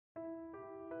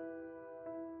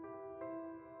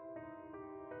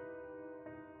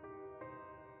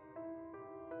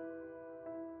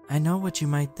I know what you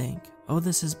might think. Oh,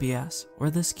 this is BS, or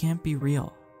this can't be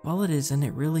real. Well, it is and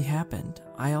it really happened.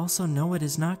 I also know it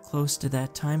is not close to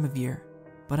that time of year,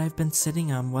 but I've been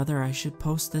sitting on whether I should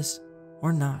post this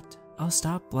or not. I'll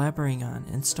stop blabbering on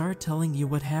and start telling you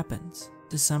what happens.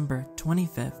 December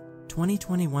 25th,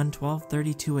 2021,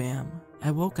 12:32 a.m.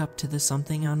 I woke up to the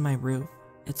something on my roof.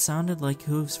 It sounded like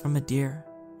hooves from a deer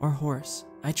or horse.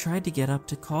 I tried to get up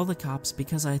to call the cops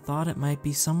because I thought it might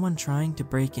be someone trying to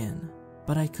break in,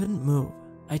 but I couldn't move.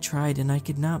 I tried and I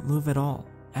could not move at all.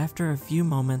 After a few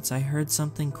moments I heard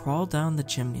something crawl down the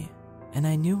chimney, and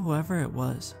I knew whoever it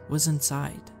was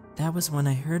inside. That was when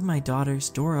I heard my daughter's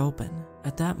door open.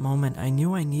 At that moment I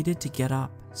knew I needed to get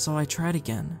up, so I tried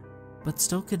again, but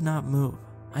still could not move.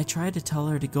 I tried to tell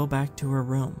her to go back to her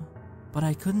room, but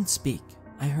I couldn't speak.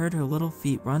 I heard her little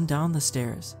feet run down the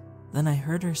stairs. Then I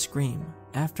heard her scream.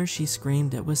 After she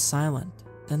screamed, it was silent.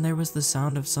 Then there was the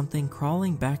sound of something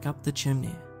crawling back up the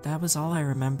chimney. That was all I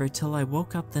remember till I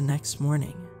woke up the next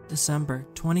morning. December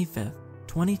 25th,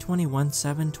 2021,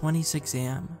 7:26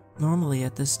 a.m. Normally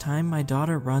at this time my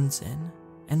daughter runs in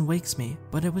and wakes me,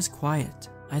 but it was quiet.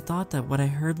 I thought that what I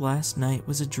heard last night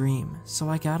was a dream, so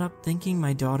I got up thinking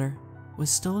my daughter was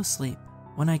still asleep.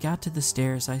 When I got to the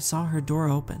stairs, I saw her door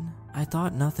open. I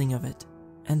thought nothing of it,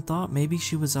 and thought maybe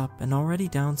she was up and already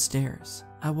downstairs.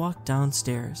 I walked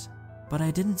downstairs, but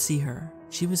I didn't see her.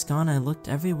 She was gone. I looked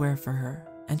everywhere for her,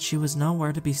 and she was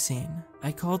nowhere to be seen.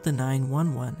 I called the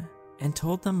 911 and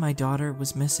told them my daughter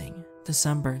was missing.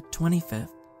 December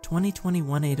 25th,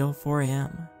 2021, 8:04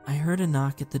 a.m. I heard a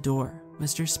knock at the door.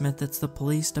 Mr. Smith, it's the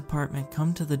police department.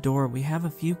 Come to the door. We have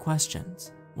a few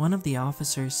questions. One of the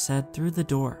officers said through the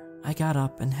door. I got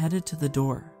up and headed to the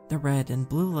door. The red and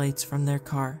blue lights from their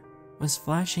car was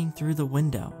flashing through the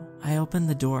window. I opened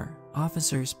the door.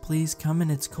 Officers, please come in,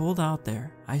 it's cold out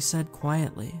there, I said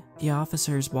quietly. The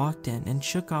officers walked in and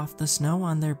shook off the snow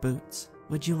on their boots.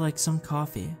 Would you like some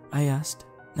coffee? I asked.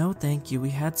 No thank you, we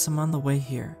had some on the way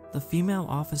here, the female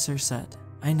officer said.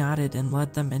 I nodded and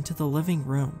led them into the living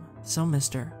room. So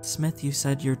Mr. Smith, you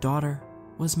said your daughter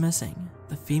was missing,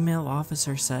 the female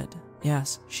officer said.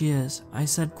 Yes, she is, I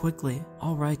said quickly.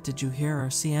 All right, did you hear or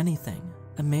see anything?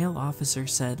 The male officer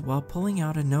said while pulling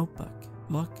out a notebook.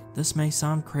 Look, this may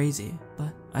sound crazy,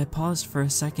 but I paused for a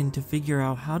second to figure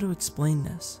out how to explain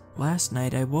this. Last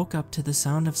night I woke up to the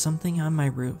sound of something on my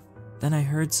roof. Then I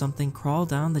heard something crawl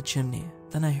down the chimney.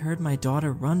 Then I heard my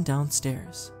daughter run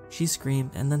downstairs. She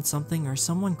screamed and then something or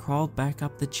someone crawled back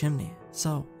up the chimney.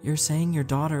 So, you're saying your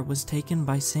daughter was taken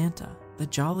by Santa? The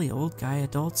jolly old guy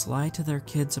adults lie to their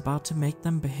kids about to make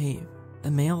them behave.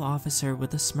 The male officer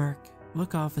with a smirk.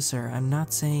 Look officer, I'm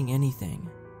not saying anything,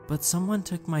 but someone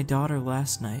took my daughter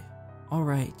last night.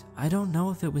 Alright, I don't know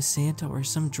if it was Santa or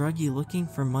some druggie looking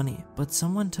for money, but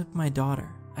someone took my daughter,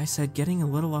 I said, getting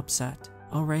a little upset.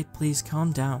 Alright, please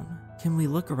calm down. Can we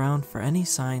look around for any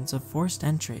signs of forced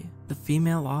entry? The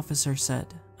female officer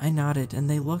said. I nodded and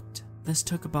they looked. This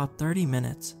took about 30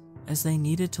 minutes, as they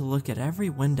needed to look at every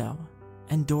window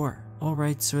and door.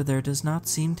 Alright sir, there does not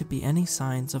seem to be any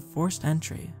signs of forced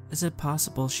entry. Is it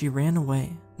possible she ran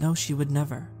away? No, she would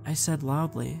never, I said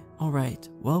loudly. Alright,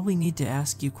 well we need to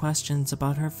ask you questions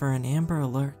about her for an Amber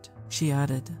Alert, she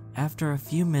added. After a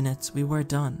few minutes we were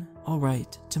done.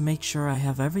 Alright, to make sure I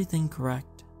have everything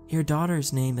correct. Your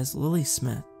daughter's name is Lily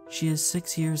Smith. She is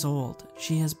 6 years old.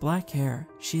 She has black hair.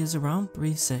 She is around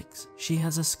 3'6". She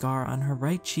has a scar on her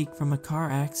right cheek from a car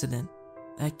accident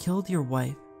that killed your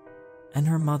wife and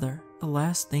her mother. The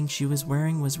last thing she was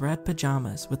wearing was red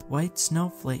pajamas with white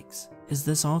snowflakes. Is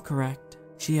this all correct?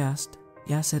 She asked.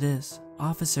 Yes, it is.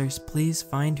 Officers, please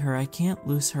find her. I can't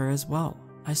lose her as well,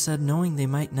 I said, knowing they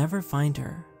might never find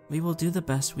her. We will do the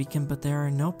best we can, but there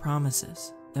are no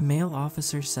promises, the male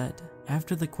officer said.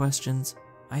 After the questions,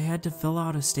 I had to fill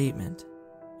out a statement,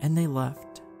 and they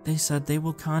left. They said they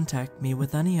will contact me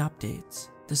with any updates.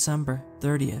 December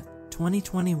 30th,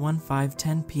 2021,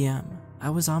 5:10 p.m. I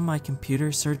was on my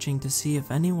computer searching to see if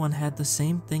anyone had the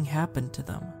same thing happen to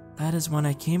them. That is when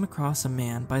I came across a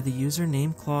man by the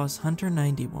username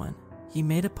ClawsHunter91. He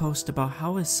made a post about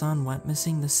how his son went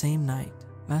missing the same night.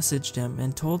 Messaged him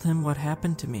and told him what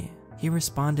happened to me. He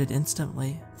responded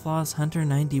instantly.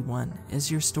 ClawsHunter91, is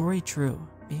your story true?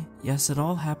 Me, yes, it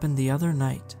all happened the other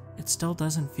night. It still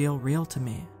doesn't feel real to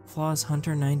me.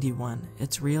 ClawsHunter91,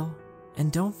 it's real?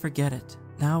 And don't forget it.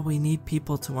 Now we need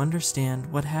people to understand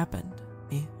what happened.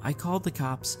 Me, I called the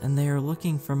cops and they are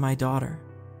looking for my daughter.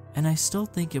 And I still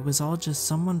think it was all just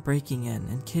someone breaking in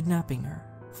and kidnapping her.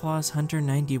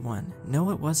 ClawsHunter91,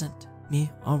 no it wasn't.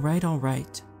 Me,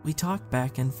 alright. We talked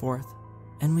back and forth,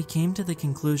 and we came to the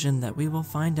conclusion that we will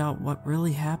find out what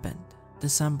really happened.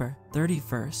 December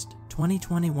 31st,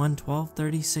 2021,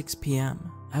 12:36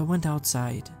 p.m. I went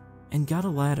outside and got a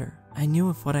ladder. I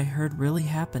knew if what I heard really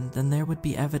happened, then there would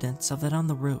be evidence of it on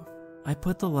the roof. I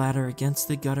put the ladder against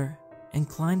the gutter and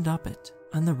climbed up it.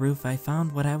 On the roof I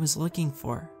found what I was looking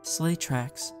for, sleigh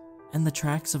tracks, and the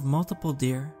tracks of multiple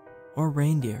deer or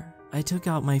reindeer. I took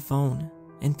out my phone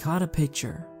and caught a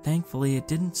picture. Thankfully it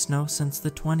didn't snow since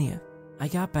the 20th. I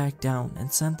got back down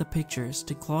and sent the pictures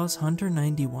to Claus Hunter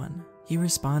 91. He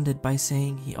responded by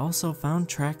saying he also found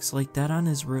tracks like that on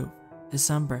his roof.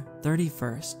 December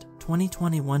 31st,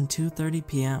 2021, 2:30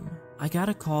 p.m. I got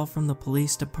a call from the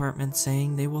police department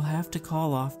saying they will have to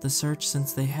call off the search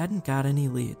since they hadn't got any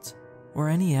leads or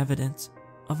any evidence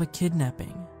of a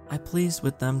kidnapping. I pleaded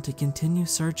with them to continue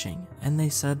searching, and they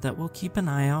said that we'll keep an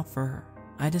eye out for her.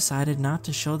 I decided not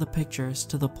to show the pictures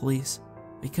to the police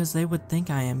because they would think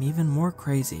I am even more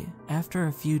crazy. After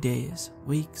a few days,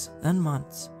 weeks, then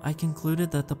months, I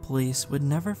concluded that the police would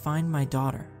never find my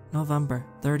daughter. November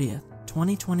 30th,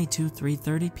 2022,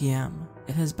 3:30 p.m.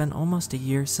 It has been almost a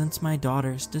year since my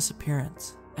daughter's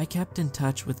disappearance. I kept in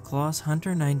touch with Claus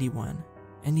Hunter 91,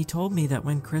 and he told me that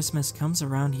when Christmas comes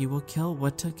around he will kill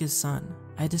what took his son.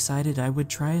 I decided I would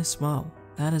try as well.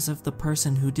 That is if the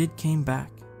person who did came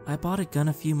back. I bought a gun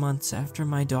a few months after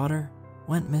my daughter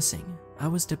went missing. I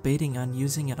was debating on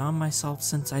using it on myself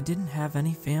since I didn't have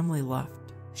any family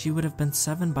left. She would have been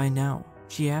 7 by now.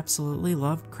 She absolutely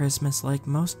loved Christmas like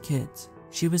most kids.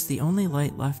 She was the only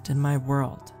light left in my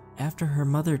world. After her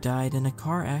mother died in a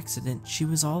car accident, she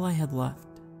was all I had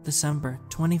left. December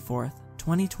 24th,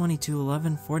 2022,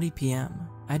 11:40 p.m.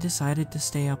 I decided to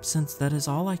stay up since that is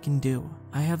all I can do.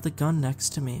 I have the gun next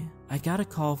to me. I got a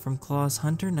call from Claus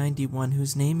Hunter 91,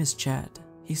 whose name is Chad.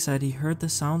 He said he heard the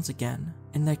sounds again.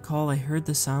 In that call I heard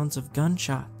the sounds of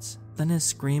gunshots, then a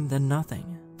scream, then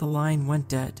nothing. The line went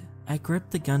dead. I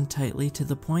gripped the gun tightly to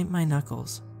the point my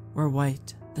knuckles were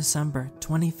white. December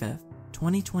 25th,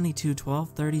 2022,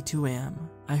 12:32 a.m.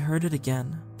 I heard it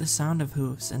again, the sound of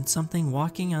hooves and something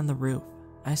walking on the roof.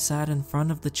 I sat in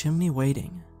front of the chimney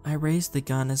waiting. I raised the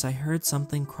gun as I heard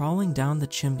something crawling down the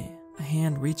chimney. A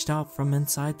hand reached out from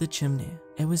inside the chimney.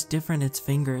 It was different. Its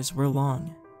fingers were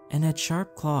long and had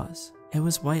sharp claws. It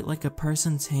was white like a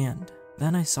person's hand.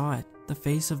 Then I saw it, the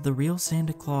face of the real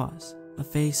Santa Claus. The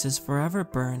face is forever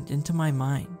burned into my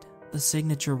mind. The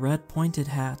signature red pointed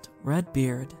hat, red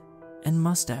beard, and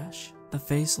mustache. The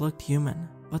face looked human,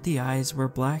 but the eyes were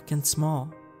black and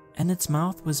small, and its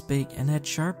mouth was big and had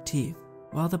sharp teeth,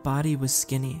 while the body was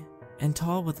skinny and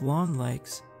tall with long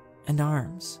legs and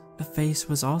arms. The face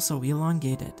was also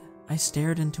elongated. I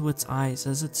stared into its eyes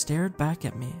as it stared back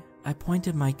at me. I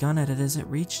pointed my gun at it as it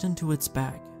reached into its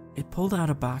bag. It pulled out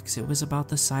a box. It was about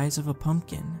the size of a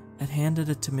pumpkin. It handed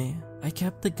it to me. I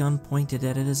kept the gun pointed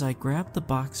at it as I grabbed the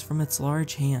box from its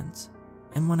large hands,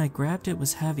 and when I grabbed it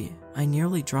was heavy. I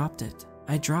nearly dropped it.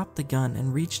 I dropped the gun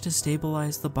and reached to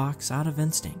stabilize the box out of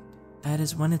instinct. That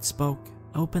is when it spoke.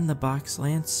 "Open the box,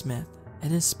 Lance Smith.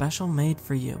 It is special made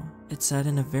for you," it said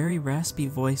in a very raspy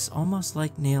voice, almost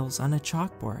like nails on a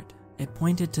chalkboard. It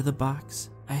pointed to the box.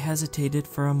 I hesitated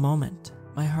for a moment.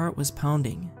 My heart was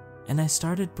pounding, and I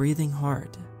started breathing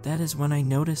hard. That is when I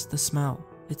noticed the smell.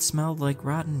 It smelled like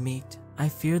rotten meat. I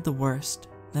feared the worst.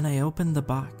 Then I opened the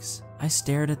box. I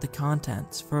stared at the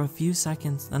contents for a few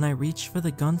seconds, then I reached for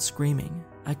the gun screaming.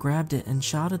 I grabbed it and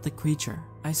shot at the creature.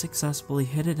 I successfully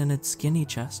hit it in its skinny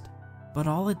chest, but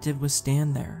all it did was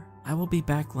stand there. "I will be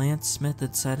back, Lance Smith,"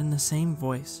 it said in the same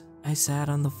voice. I sat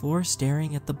on the floor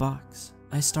staring at the box.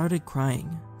 I started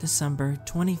crying. December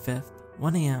 25th,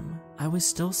 1 a.m. I was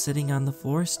still sitting on the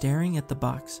floor staring at the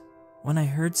box when I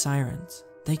heard sirens.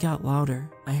 They got louder.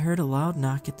 I heard a loud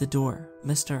knock at the door.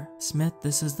 "Mr. Smith,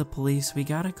 this is the police. We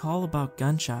got a call about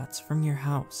gunshots from your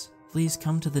house. Please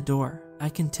come to the door." I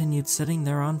continued sitting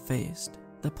there unfazed.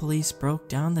 The police broke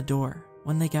down the door.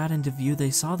 When they got into view,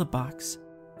 they saw the box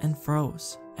and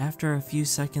froze. After a few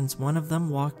seconds, one of them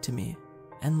walked to me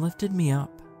and lifted me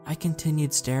up. I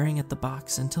continued staring at the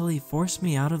box until he forced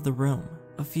me out of the room.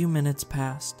 A few minutes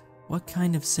passed. What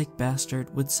kind of sick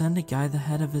bastard would send a guy the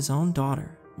head of his own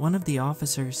daughter? One of the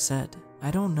officers said,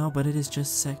 "I don't know, but it is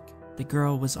just sick." The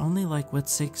girl was only like,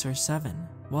 6 or 7.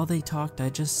 While they talked, I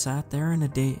just sat there in a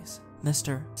daze.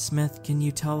 "Mr. Smith, can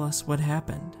you tell us what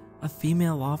happened?" a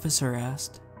female officer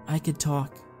asked. I could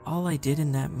talk. All I did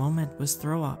in that moment was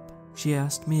throw up. She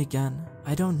asked me again.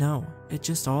 "I don't know. It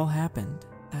just all happened."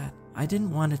 That I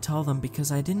didn't want to tell them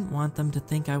because I didn't want them to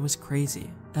think I was crazy.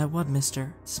 "That what,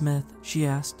 Mr. Smith?" she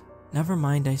asked. "Never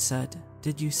mind," I said.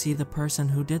 "Did you see the person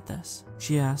who did this?"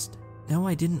 she asked. "No,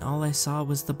 I didn't. All I saw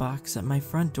was the box at my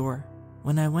front door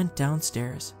when I went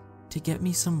downstairs to get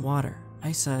me some water.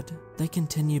 I said. They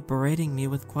continued berating me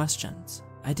with questions.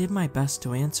 I did my best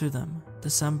to answer them.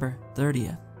 December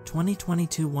 30th,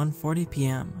 2022, 1:40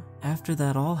 p.m. After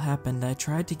that all happened, I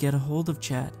tried to get a hold of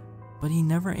Chad, but he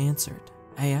never answered.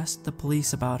 I asked the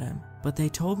police about him, but they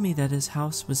told me that his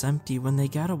house was empty when they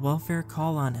got a welfare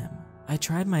call on him. I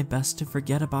tried my best to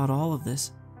forget about all of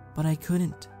this, but I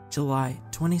couldn't. July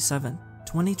 27th,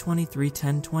 2023,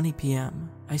 10:20 p.m.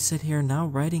 I sit here now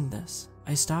writing this.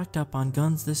 I stocked up on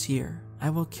guns this year. I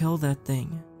will kill that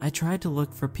thing. I tried to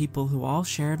look for people who all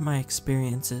shared my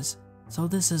experiences, so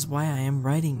this is why I am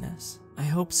writing this. I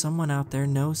hope someone out there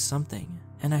knows something,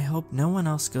 and I hope no one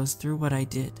else goes through what I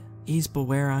did. Ease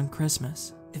beware on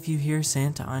Christmas. If you hear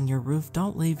Santa on your roof,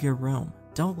 don't leave your room.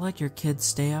 Don't let your kids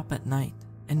stay up at night.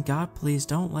 And God, please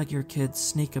don't let your kids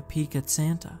sneak a peek at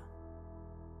Santa.